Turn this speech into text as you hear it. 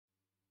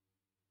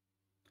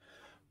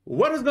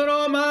What is going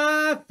on,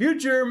 my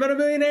future meta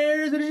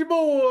millionaires? It is your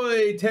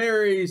boy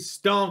Terry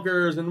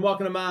Stonkers, and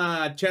welcome to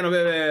my channel,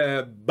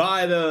 baby.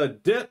 Buy the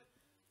dip.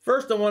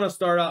 First, I want to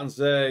start out and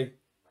say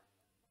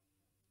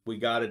we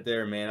got it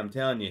there, man. I'm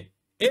telling you.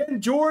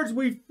 In George,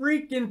 we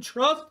freaking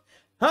trust.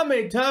 How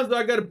many times do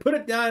I got to put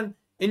it down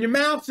in your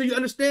mouth so you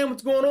understand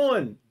what's going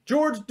on?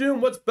 George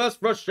doing what's best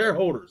for us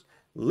shareholders.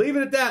 Leave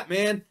it at that,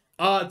 man.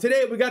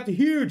 Today we got the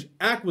huge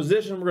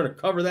acquisition. We're going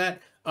to cover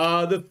that.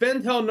 The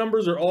Fintel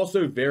numbers are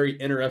also very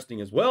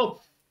interesting as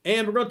well.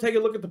 And we're going to take a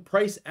look at the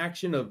price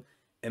action of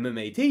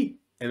MMAT,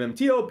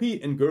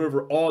 MMTLP, and go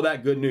over all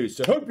that good news.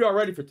 So hope you're all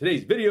ready for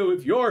today's video.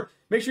 If you are,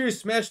 make sure you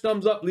smash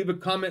thumbs up, leave a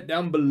comment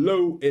down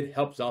below. It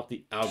helps out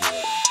the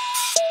algorithm.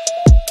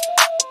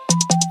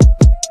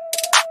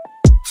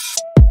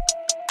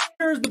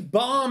 Here's the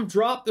bomb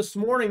drop this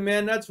morning,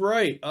 man. That's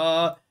right.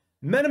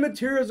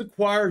 METATERRY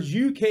acquires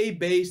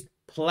UK-based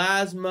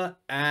Plasma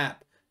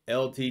App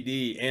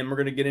Ltd, and we're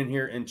going to get in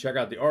here and check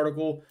out the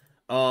article.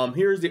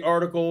 Here's the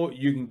article.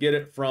 You can get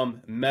it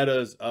from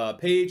Meta's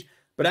page,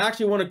 but I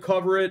actually want to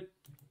cover it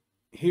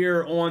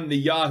here on the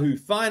Yahoo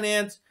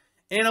Finance,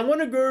 and I want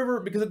to go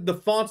over, because the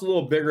font's a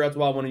little bigger, that's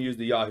why I want to use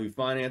the Yahoo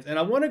Finance, and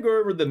I want to go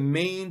over the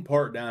main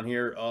part down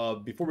here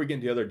before we get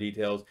into other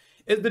details,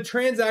 is the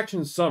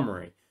transaction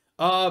summary.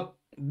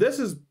 This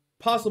is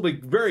possibly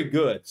very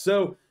good.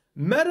 So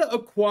Meta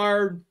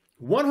acquired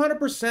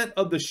 100%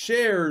 of the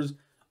shares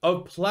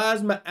of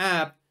Plasma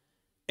App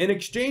in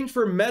exchange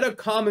for Meta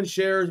common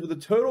shares with a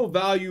total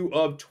value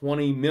of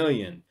 $20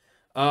 million,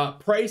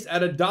 priced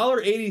at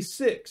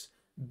 $1.86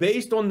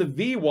 based on the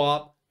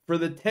VWAP for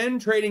the 10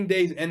 trading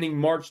days ending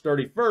March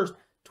 31st,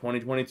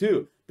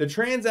 2022. The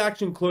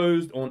transaction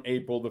closed on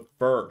April the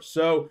 1st.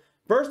 So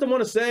first I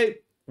want to say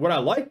what I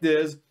liked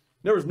is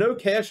there was no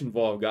cash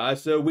involved,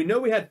 guys. So we know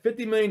we had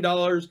 $50 million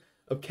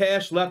of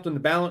cash left on the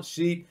balance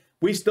sheet.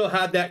 We still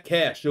have that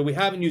cash. So we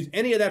haven't used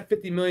any of that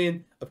 $50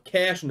 million of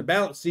cash on the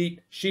balance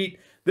sheet.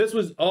 This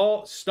was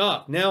all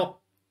stock. Now,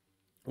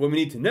 what we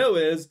need to know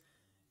is,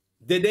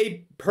 did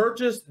they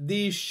purchase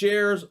these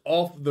shares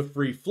off of the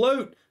free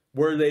float?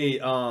 Were they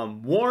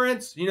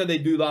warrants? You know, they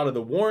do a lot of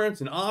the warrants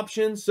and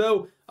options.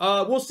 So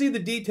we'll see the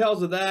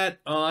details of that.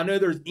 I know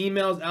there's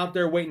emails out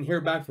there waiting to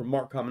hear back from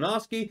Mark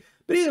Kamenowski.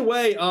 But either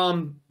way,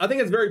 I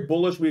think it's very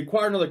bullish. We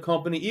acquired another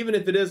company, even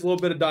if it is a little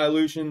bit of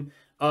dilution.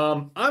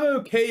 I'm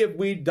okay if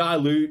we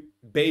dilute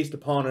based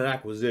upon an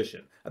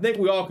acquisition. I think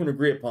we all can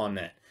agree upon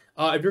that.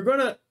 If you're going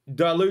to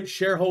dilute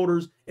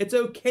shareholders, it's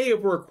okay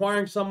if we're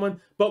acquiring someone,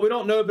 but we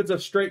don't know if it's a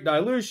straight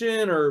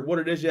dilution or what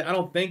it is yet. I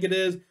don't think it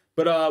is,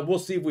 but we'll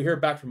see if we hear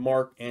back from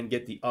Mark and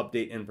get the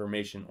update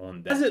information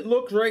on that. As it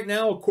looks right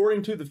now,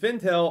 according to the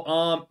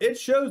Fintel, it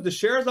shows the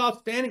shares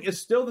outstanding is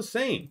still the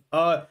same.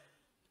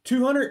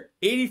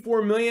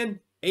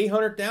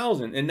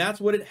 284,800,000, and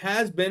that's what it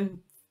has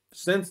been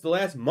since the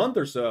last month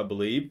or so, I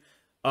believe.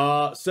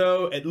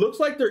 So it looks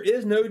like there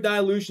is no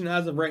dilution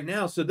as of right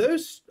now. So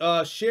those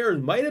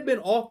shares might have been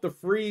off the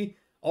free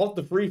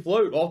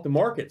float, off the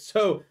market.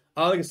 So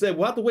like I said,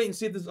 we'll have to wait and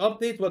see if this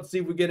updates. We'll have to see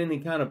if we get any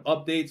kind of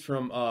updates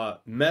from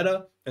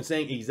Meta and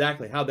saying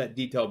exactly how that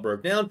detail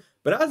broke down.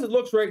 But as it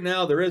looks right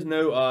now, there is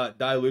no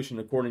dilution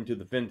according to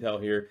the Fintel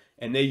here,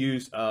 and they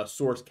use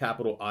Source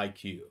Capital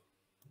IQ.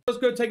 Let's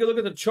go take a look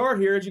at the chart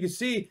here. As you can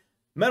see,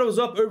 Meta was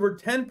up over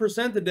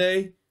 10%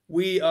 today.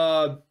 We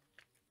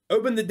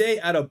opened the day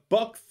at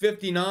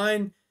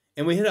 $1.59,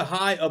 and we hit a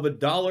high of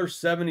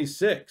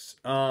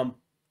 $1.76.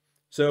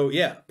 So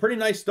yeah, pretty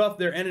nice stuff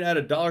there. Ended at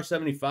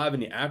 $1.75 in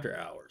the after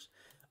hours.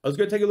 Let's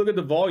go take a look at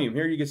the volume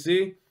here. You can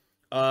see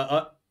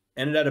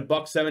ended at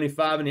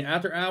 $1.75 in the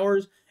after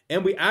hours,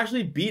 and we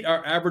actually beat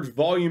our average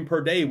volume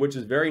per day, which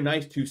is very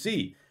nice to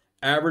see.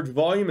 Average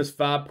volume is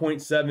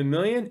 5.7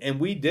 million, and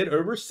we did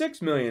over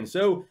 6 million.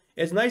 So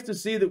it's nice to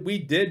see that we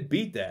did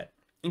beat that.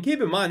 And keep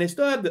in mind, they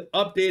still have the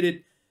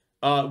updated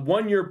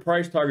 1-year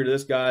price target of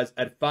this, guys,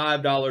 at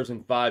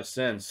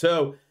 $5.05.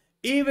 So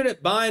even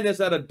at buying this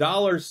at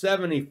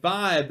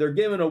 $1.75, they're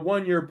giving a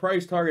 1-year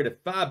price target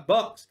of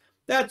 $5.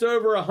 That's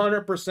over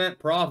 100%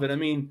 profit. I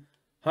mean,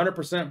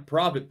 100%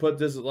 profit put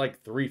this at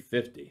like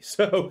 $3.50.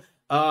 So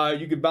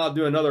you could about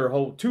do another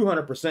whole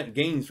 200%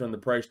 gains from the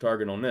price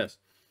target on this.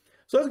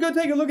 So let's go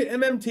take a look at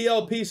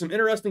MMTLP. Some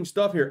interesting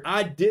stuff here.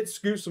 I did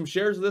scoop some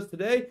shares of this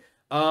today.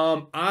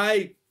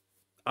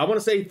 I want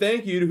to say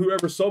thank you to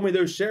whoever sold me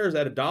those shares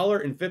at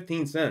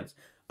 $1.15.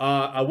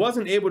 I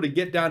wasn't able to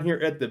get down here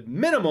at the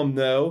minimum,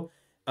 though,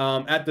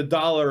 at the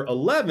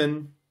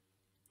 $1.11,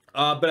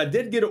 but I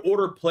did get an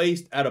order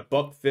placed at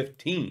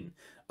 $1.15.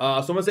 So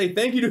I'm going to say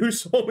thank you to who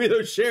sold me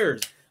those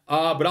shares,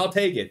 but I'll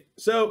take it.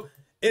 So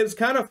it's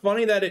kind of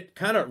funny that it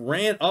kind of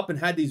ran up and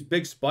had these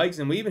big spikes,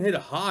 and we even hit a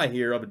high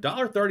here of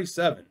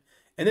 $1.37.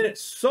 And then it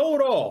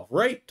sold off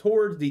right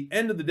towards the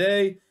end of the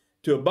day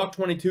to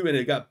 $1.22, and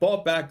it got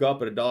bought back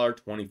up at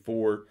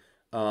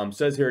 $1.24.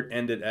 Says here it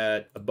ended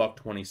at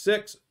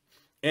 $1.26,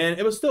 and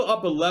it was still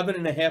up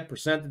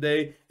 11.5%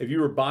 today if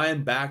you were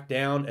buying back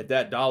down at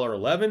that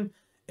 $1.11.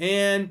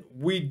 And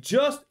we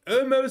just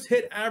almost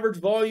hit average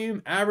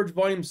volume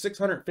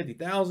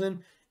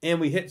 650,000, and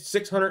we hit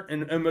 600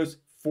 and almost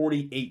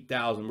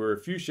 48,000. We're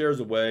a few shares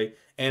away,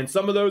 and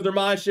some of those are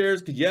my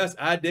shares because yes,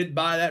 I did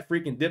buy that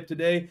freaking dip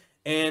today.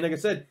 And like I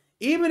said,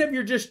 even if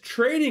you're just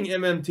trading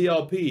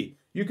MMTLP,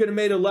 you could have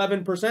made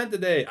 11%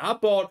 today. I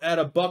bought at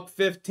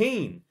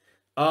 $1.15,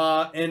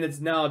 and it's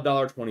now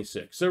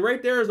 $1.26. So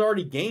right there is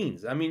already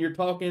gains. I mean, you're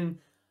talking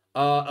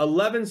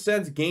 11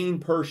 cents gain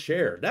per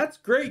share. That's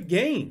great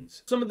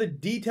gains. Some of the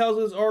details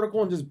of this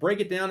article, and just break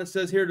it down. It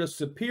says here, the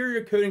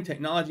superior coating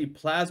technology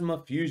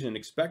plasma fusion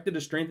expected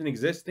to strengthen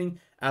existing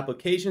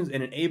applications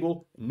and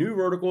enable new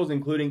verticals,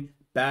 including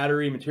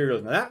battery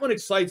materials. Now that one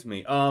excites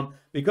me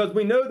because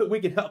we know that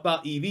we can help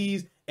out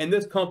EVs, and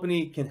this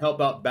company can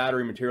help out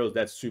battery materials.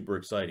 That's super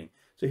exciting.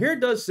 So here it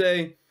does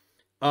say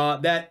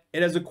that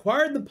it has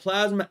acquired the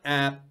Plasma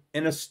app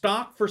in a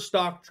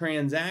stock-for-stock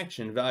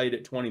transaction valued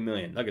at $20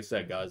 million. Like I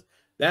said, guys,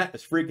 that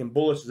is freaking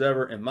bullish as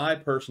ever in my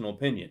personal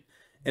opinion.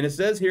 And it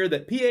says here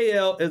that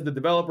PAL is the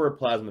developer of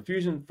Plasma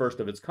Fusion, first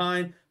of its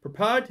kind,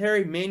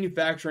 proprietary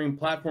manufacturing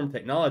platform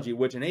technology,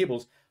 which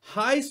enables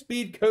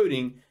high-speed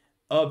coating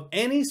of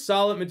any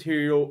solid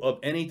material of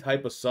any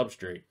type of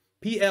substrate.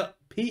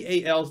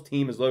 PAL's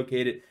team is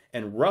located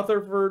in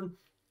Rutherford,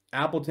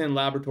 Appleton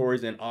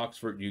Laboratories in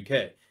Oxford,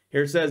 UK.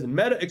 Here it says,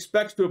 Meta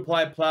expects to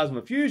apply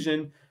Plasma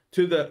Fusion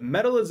to the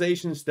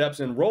metallization steps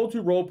and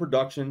roll-to-roll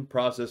production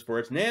process for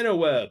its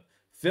nanoweb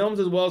films,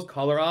 as well as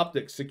color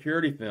optics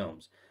security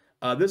films.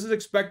 This is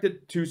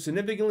expected to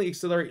significantly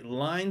accelerate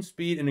line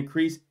speed and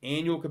increase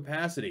annual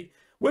capacity,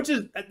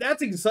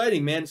 that's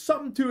exciting, man.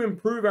 Something to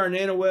improve our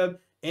nanoweb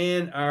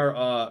and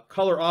our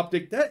color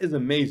optic. That is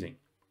amazing.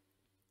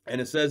 And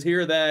it says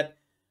here that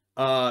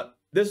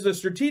this is a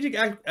strategic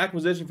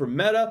acquisition for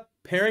Meta,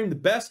 pairing the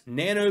best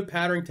nano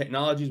patterning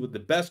technologies with the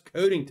best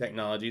coating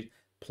technologies.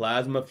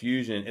 Plasma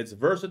Fusion. It's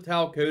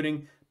versatile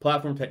coating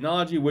platform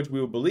technology, which we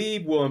will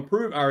believe will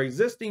improve our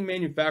existing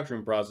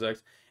manufacturing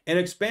process and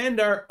expand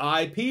our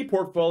IP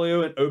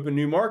portfolio and open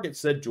new markets,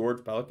 said George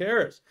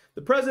Palikaris,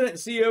 the president and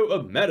CEO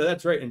of Meta.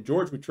 That's right, and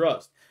George we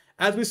trust.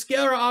 As we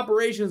scale our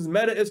operations,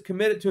 Meta is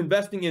committed to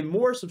investing in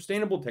more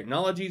sustainable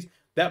technologies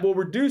that will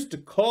reduce the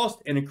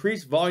cost and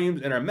increase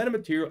volumes in our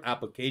metamaterial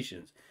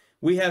applications.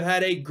 We have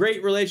had a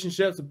great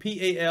relationship with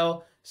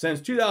PAL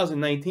since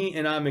 2019,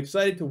 and I'm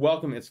excited to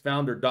welcome its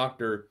founder,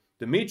 Dr.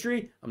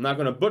 Dmitry, I'm not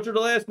going to butcher the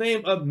last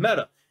name, of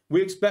Meta.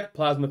 We expect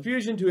Plasma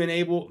Fusion to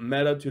enable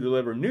Meta to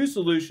deliver new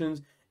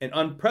solutions in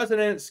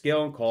unprecedented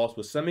scale and cost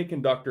with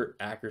semiconductor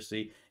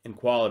accuracy and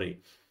quality.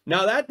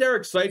 Now that there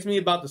excites me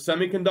about the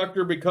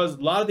semiconductor because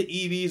a lot of the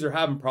EVs are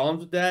having problems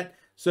with that.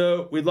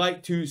 So we'd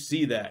like to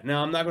see that.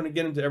 Now I'm not going to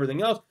get into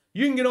everything else.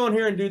 You can get on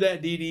here and do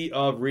that DD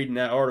of reading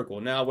that article.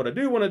 Now what I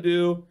do want to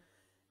do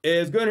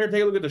is go in here and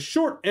take a look at the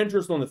short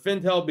interest on the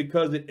Fintel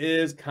because it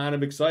is kind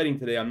of exciting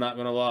today. I'm not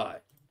going to lie.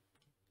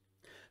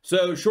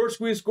 So short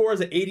squeeze score is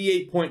at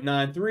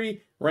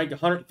 88.93, ranked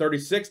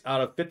 136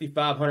 out of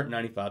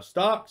 5,595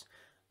 stocks.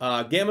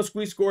 Gamma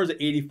squeeze score is at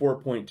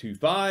 84.25.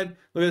 Look at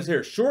this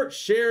here. Short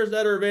shares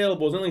that are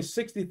available is only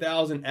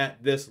 60,000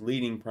 at this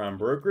leading prime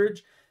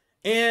brokerage.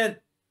 And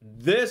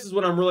this is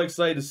what I'm really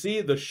excited to see.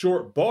 The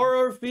short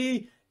borrower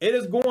fee, it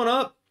is going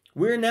up.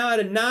 We're now at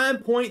a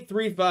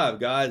 9.35,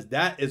 guys.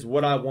 That is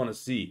what I want to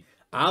see.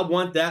 I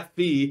want that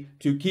fee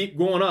to keep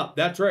going up.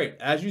 That's right.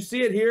 As you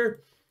see it here,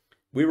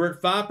 we were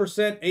at 5%,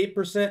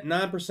 8%, 9%,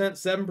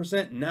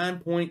 7%,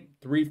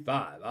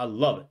 9.35. I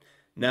love it.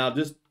 Now,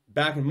 just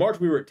back in March,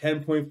 we were at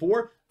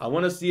 10.4. I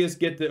want to see us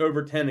get to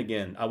over 10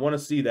 again. I want to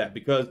see that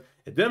because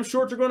if them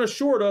shorts are going to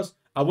short us,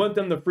 I want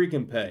them to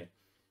freaking pay.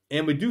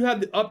 And we do have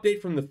the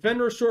update from the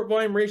Fender short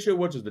volume ratio,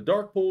 which is the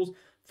dark pools,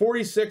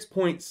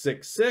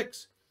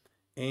 46.66.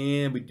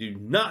 And we do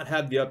not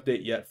have the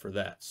update yet for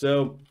that.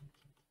 So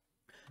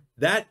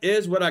that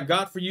is what I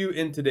got for you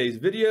in today's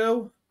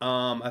video.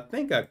 I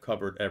think I've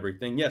covered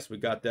everything. Yes, we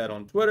got that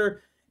on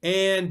Twitter.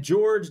 And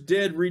George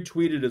did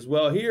retweet it as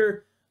well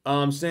here,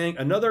 saying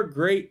another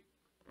great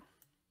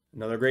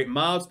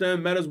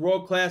milestone. Meta's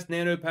world-class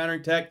nano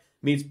patterning tech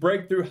meets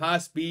breakthrough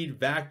high-speed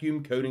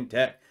vacuum coating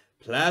tech.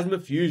 Plasma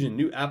Fusion,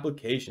 new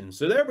applications.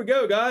 So there we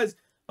go, guys.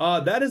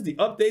 That is the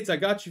updates I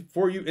got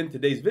for you in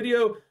today's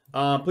video.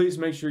 Please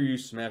make sure you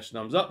smash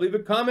thumbs up. Leave a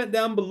comment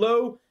down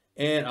below,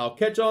 and I'll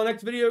catch y'all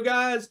next video,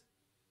 guys.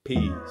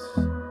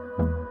 Peace.